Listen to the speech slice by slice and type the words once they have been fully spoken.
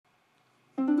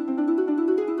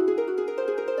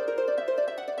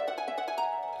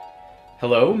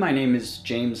Hello, my name is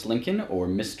James Lincoln, or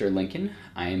Mr. Lincoln.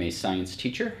 I am a science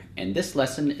teacher, and this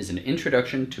lesson is an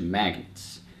introduction to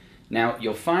magnets. Now,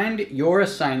 you'll find your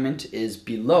assignment is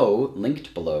below,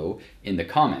 linked below, in the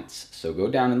comments, so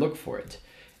go down and look for it.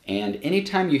 And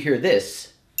anytime you hear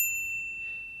this,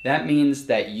 that means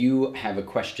that you have a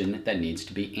question that needs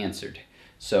to be answered.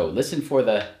 So listen for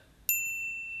the,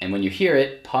 and when you hear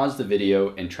it, pause the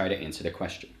video and try to answer the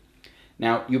question.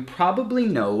 Now, you probably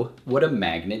know what a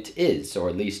magnet is, or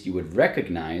at least you would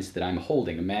recognize that I'm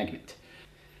holding a magnet.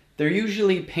 They're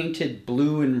usually painted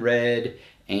blue and red,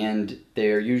 and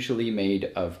they're usually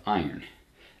made of iron.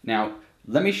 Now,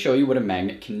 let me show you what a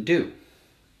magnet can do.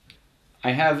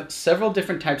 I have several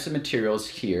different types of materials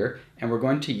here, and we're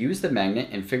going to use the magnet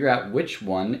and figure out which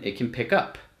one it can pick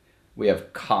up. We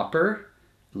have copper,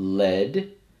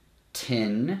 lead,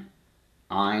 tin,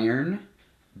 iron,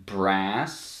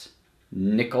 brass,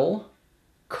 nickel,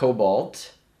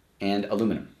 cobalt, and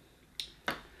aluminum.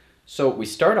 So we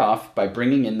start off by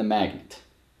bringing in the magnet.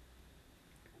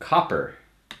 Copper,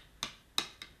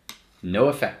 no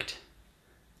effect.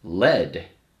 Lead,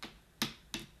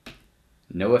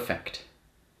 no effect.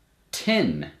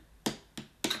 Tin,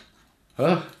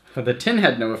 oh, the tin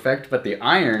had no effect, but the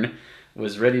iron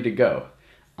was ready to go.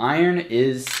 Iron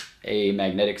is a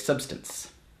magnetic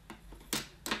substance.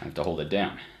 I have to hold it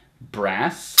down.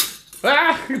 Brass,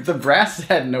 the brass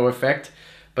had no effect,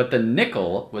 but the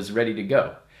nickel was ready to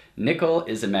go. Nickel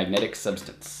is a magnetic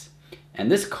substance.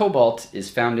 And this cobalt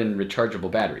is found in rechargeable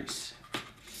batteries.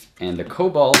 And the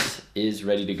cobalt is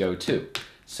ready to go too.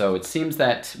 So it seems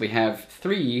that we have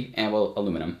three, and well,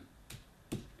 aluminum.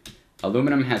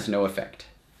 Aluminum has no effect.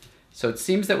 So it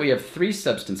seems that we have three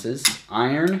substances,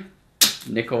 iron,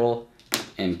 nickel,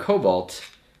 and cobalt,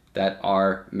 that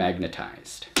are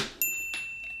magnetized.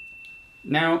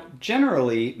 Now,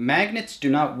 generally, magnets do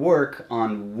not work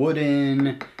on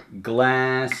wooden,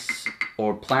 glass,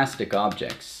 or plastic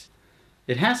objects.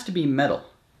 It has to be metal.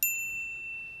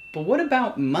 But what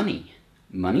about money?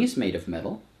 Money's made of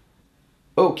metal.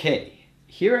 Okay,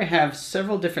 here I have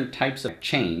several different types of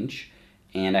change,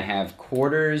 and I have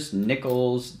quarters,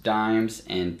 nickels, dimes,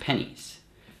 and pennies.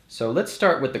 So let's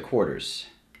start with the quarters.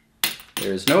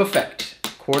 There is no effect.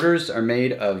 Quarters are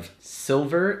made of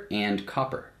silver and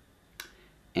copper.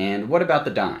 And what about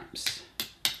the dimes?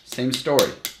 Same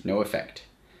story, no effect.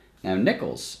 Now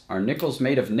nickels, are nickels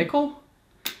made of nickel?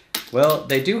 Well,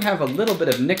 they do have a little bit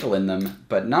of nickel in them,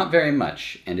 but not very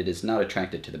much, and it is not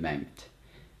attracted to the magnet.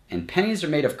 And pennies are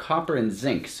made of copper and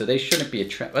zinc, so they shouldn't be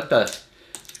attracted. What the?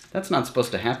 That's not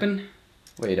supposed to happen.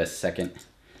 Wait a second.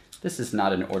 This is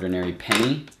not an ordinary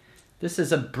penny. This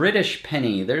is a British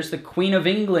penny. There's the Queen of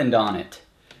England on it.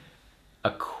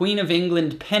 A Queen of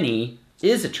England penny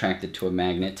is attracted to a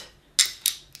magnet,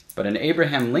 but an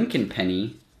Abraham Lincoln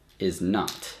penny is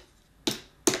not.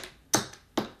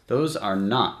 Those are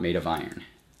not made of iron.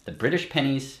 The British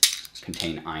pennies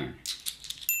contain iron.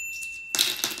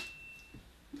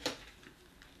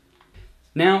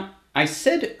 Now, I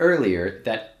said earlier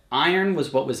that iron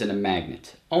was what was in a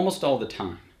magnet almost all the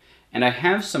time, and I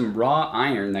have some raw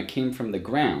iron that came from the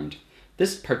ground.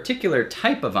 This particular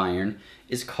type of iron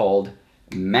is called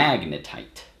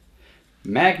magnetite.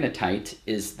 Magnetite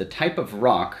is the type of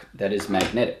rock that is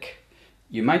magnetic.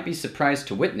 You might be surprised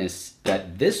to witness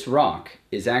that this rock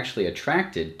is actually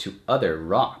attracted to other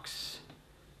rocks.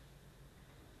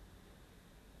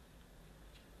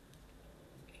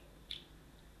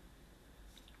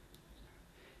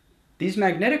 These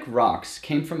magnetic rocks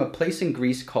came from a place in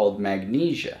Greece called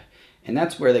Magnesia, and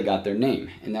that's where they got their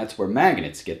name. And that's where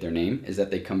magnets get their name, is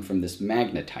that they come from this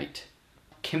magnetite.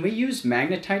 Can we use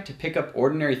magnetite to pick up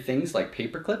ordinary things like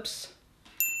paper clips?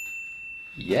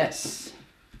 Yes.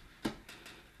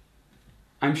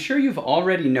 I'm sure you've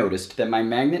already noticed that my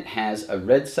magnet has a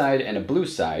red side and a blue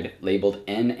side labeled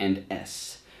N and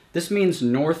S. This means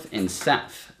north and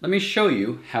south. Let me show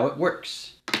you how it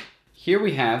works. Here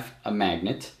we have a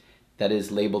magnet that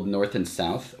is labeled north and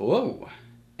south. Whoa!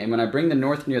 And when I bring the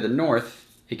north near the north,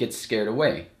 it gets scared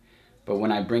away. But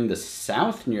when I bring the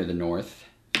south near the north,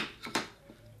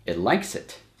 it likes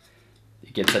it.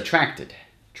 It gets attracted.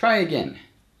 Try again.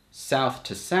 South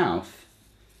to south,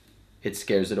 it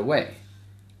scares it away.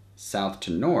 South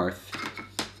to north,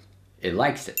 it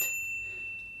likes it.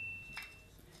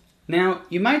 Now,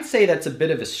 you might say that's a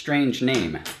bit of a strange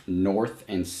name, north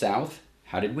and south.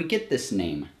 How did we get this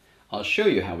name? I'll show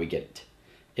you how we get it.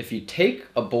 If you take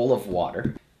a bowl of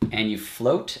water and you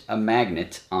float a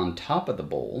magnet on top of the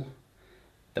bowl,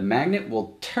 the magnet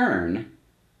will turn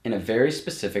in a very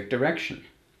specific direction.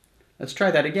 Let's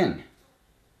try that again.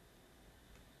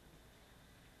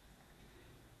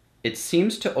 it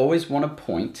seems to always want to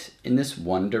point in this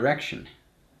one direction.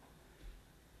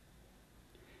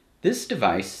 This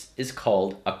device is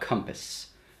called a compass.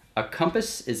 A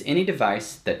compass is any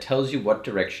device that tells you what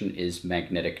direction is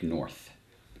magnetic north.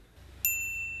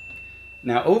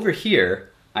 Now over here,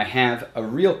 I have a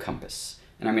real compass,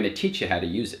 and I'm going to teach you how to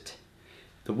use it.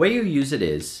 The way you use it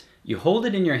is, you hold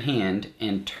it in your hand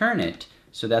and turn it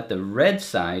so that the red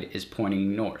side is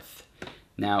pointing north.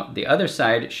 Now the other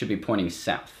side should be pointing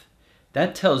south.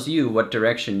 That tells you what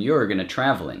direction you're going to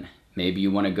travel in. Maybe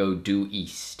you want to go due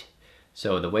east.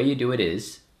 So the way you do it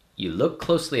is, you look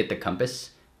closely at the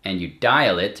compass and you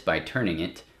dial it by turning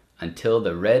it until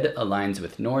the red aligns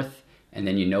with north, and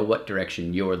then you know what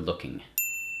direction you're looking.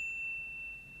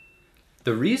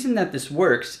 The reason that this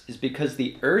works is because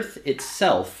the Earth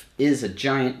itself is a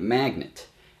giant magnet.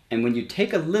 And when you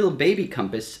take a little baby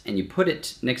compass and you put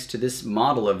it next to this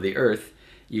model of the Earth,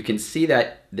 you can see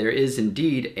that there is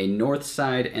indeed a north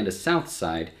side and a south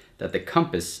side that the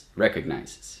compass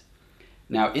recognizes.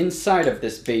 Now inside of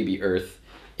this baby Earth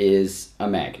is a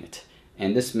magnet,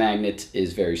 and this magnet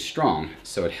is very strong,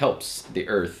 so it helps the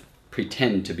Earth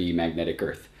pretend to be magnetic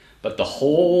Earth. But the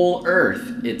whole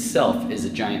Earth itself is a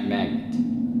giant magnet.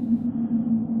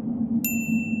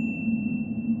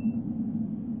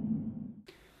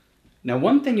 Now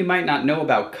one thing you might not know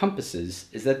about compasses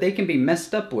is that they can be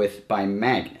messed up with by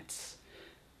magnets.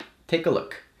 Take a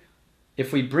look.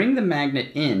 If we bring the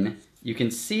magnet in, you can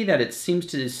see that it seems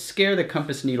to scare the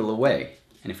compass needle away.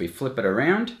 And if we flip it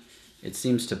around, it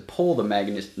seems to pull the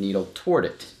magnet needle toward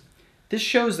it. This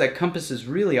shows that compasses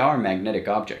really are magnetic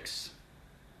objects.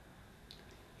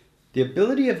 The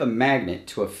ability of a magnet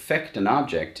to affect an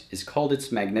object is called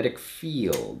its magnetic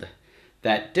field.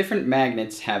 That different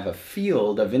magnets have a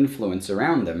field of influence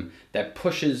around them that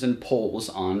pushes and pulls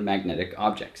on magnetic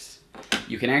objects.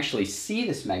 You can actually see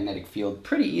this magnetic field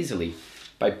pretty easily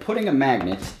by putting a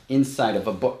magnet inside of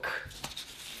a book.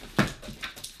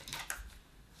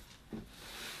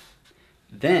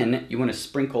 Then you want to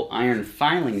sprinkle iron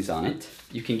filings on it.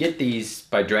 You can get these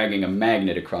by dragging a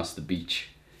magnet across the beach.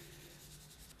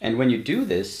 And when you do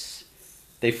this,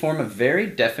 they form a very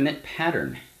definite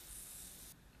pattern.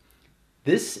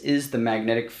 This is the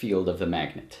magnetic field of the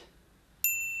magnet.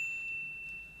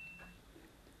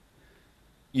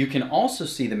 You can also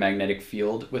see the magnetic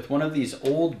field with one of these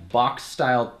old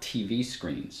box-style TV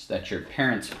screens that your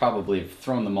parents probably have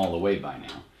thrown them all away by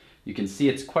now. You can see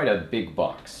it's quite a big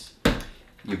box.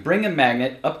 You bring a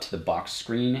magnet up to the box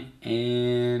screen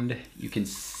and you can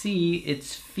see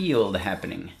its field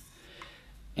happening.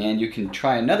 And you can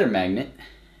try another magnet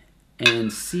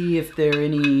and see if they're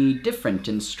any different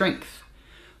in strength.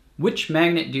 Which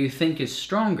magnet do you think is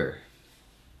stronger?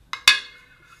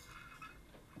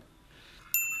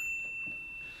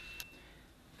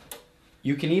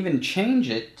 You can even change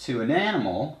it to an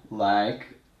animal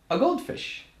like a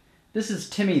goldfish. This is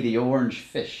Timmy the orange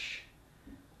fish.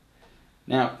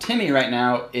 Now, Timmy right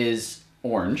now is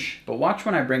orange, but watch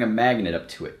when I bring a magnet up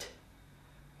to it.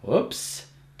 Whoops,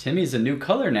 Timmy's a new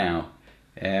color now.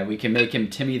 We can make him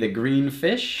Timmy the green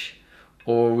fish,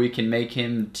 or we can make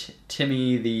him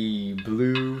Timmy the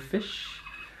blue fish,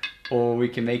 or we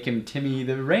can make him Timmy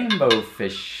the rainbow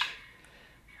fish.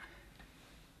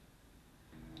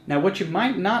 Now what you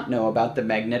might not know about the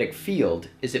magnetic field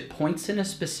is it points in a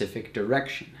specific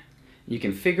direction. You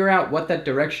can figure out what that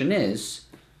direction is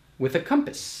with a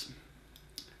compass.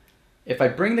 If I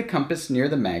bring the compass near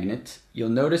the magnet, you'll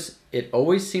notice it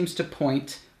always seems to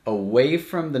point away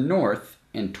from the north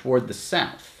and toward the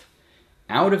south,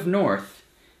 out of north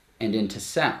and into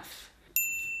south.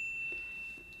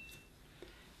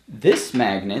 This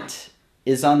magnet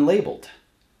is unlabeled,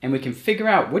 and we can figure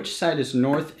out which side is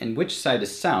north and which side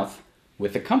is south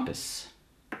with a compass.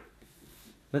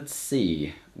 Let's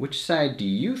see, which side do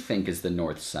you think is the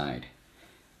north side?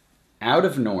 Out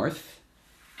of north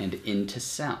and into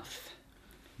south.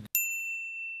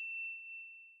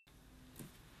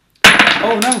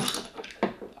 Oh no!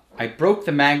 I broke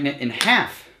the magnet in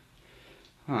half.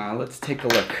 Let's take a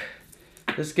look.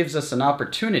 This gives us an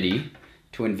opportunity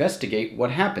to investigate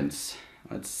what happens.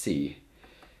 Let's see.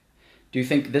 Do you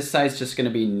think this side's just going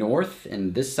to be north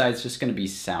and this side's just going to be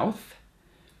south?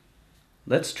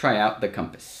 Let's try out the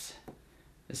compass.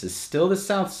 This is still the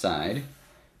south side,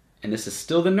 and this is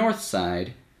still the north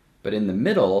side, but in the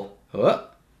middle,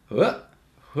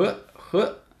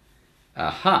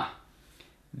 aha!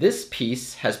 This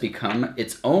piece has become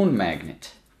its own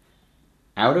magnet,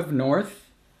 out of north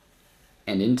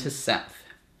and into south.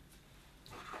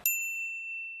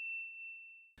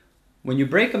 When you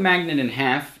break a magnet in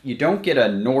half, you don't get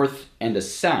a north and a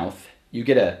south, you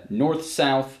get a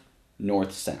north-south,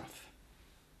 north-south.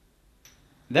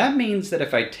 That means that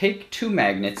if I take two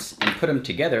magnets and put them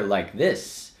together like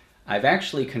this, I've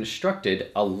actually constructed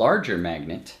a larger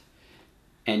magnet.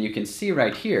 And you can see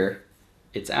right here,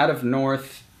 it's out of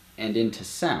north and into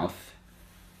south,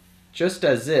 just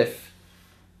as if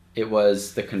it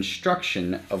was the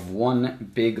construction of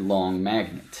one big long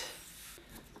magnet.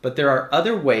 But there are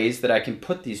other ways that I can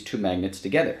put these two magnets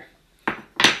together.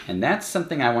 And that's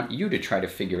something I want you to try to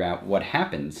figure out what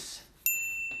happens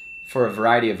for a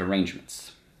variety of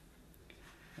arrangements.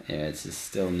 Yeah, this is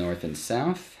still north and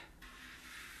south,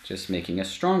 just making a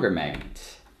stronger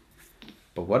magnet.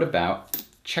 But what about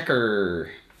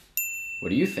checker? What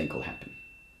do you think will happen?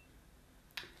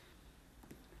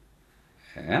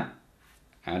 Yeah,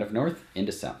 out of north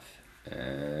into south.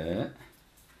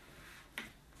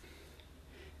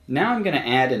 Now I'm going to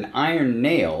add an iron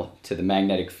nail to the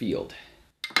magnetic field.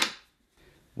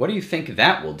 What do you think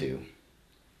that will do?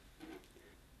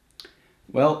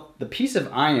 Well, the piece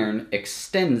of iron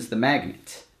extends the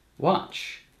magnet.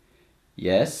 Watch.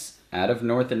 Yes, out of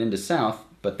north and into south,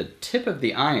 but the tip of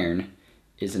the iron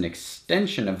is an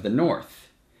extension of the north,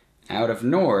 out of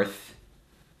north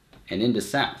and into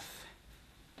south.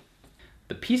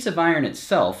 The piece of iron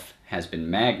itself has been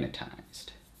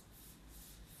magnetized.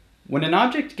 When an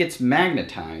object gets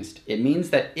magnetized, it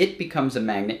means that it becomes a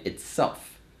magnet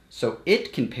itself, so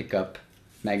it can pick up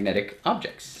magnetic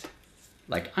objects,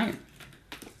 like iron.